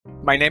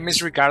My name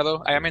is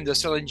Ricardo. I am an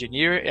industrial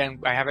engineer and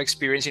I have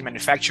experience in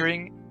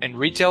manufacturing, in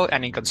retail,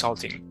 and in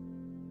consulting.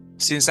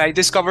 Since I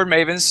discovered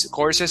Maven's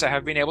courses, I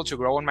have been able to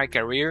grow in my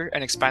career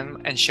and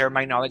expand and share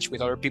my knowledge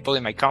with other people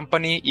in my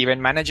company, even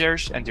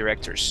managers and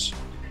directors.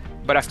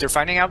 But after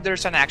finding out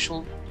there's an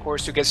actual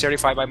course to get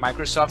certified by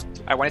Microsoft,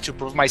 I wanted to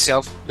prove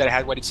myself that I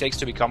had what it takes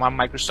to become a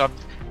Microsoft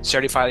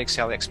certified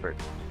Excel expert.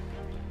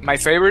 My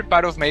favorite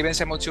part of Maven's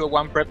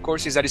MO201 prep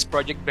course is that it's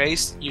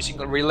project-based, using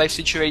real-life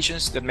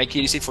situations that make it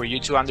easy for you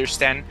to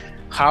understand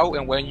how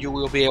and when you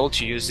will be able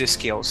to use these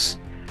skills.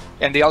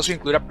 And they also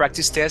include a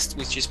practice test,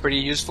 which is pretty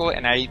useful,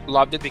 and I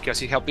loved it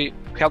because it helped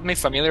me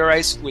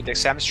familiarize with the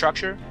exam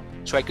structure,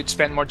 so I could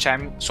spend more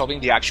time solving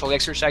the actual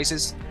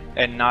exercises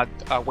and not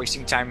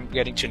wasting time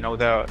getting to know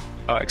the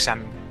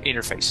exam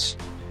interface.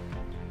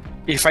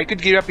 If I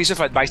could give a piece of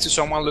advice to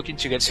someone looking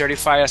to get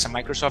certified as a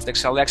Microsoft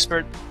Excel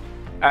expert,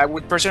 I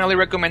would personally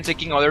recommend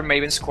taking other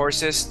Maven's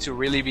courses to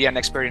really be an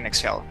expert in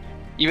Excel.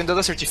 Even though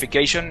the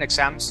certification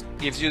exams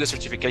gives you the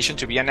certification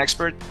to be an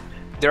expert,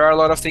 there are a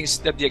lot of things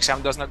that the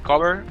exam does not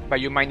cover,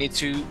 but you might need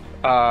to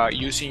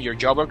use in your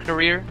job or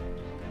career.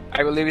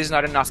 I believe it's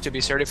not enough to be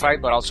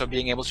certified, but also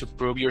being able to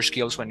prove your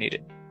skills when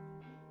needed.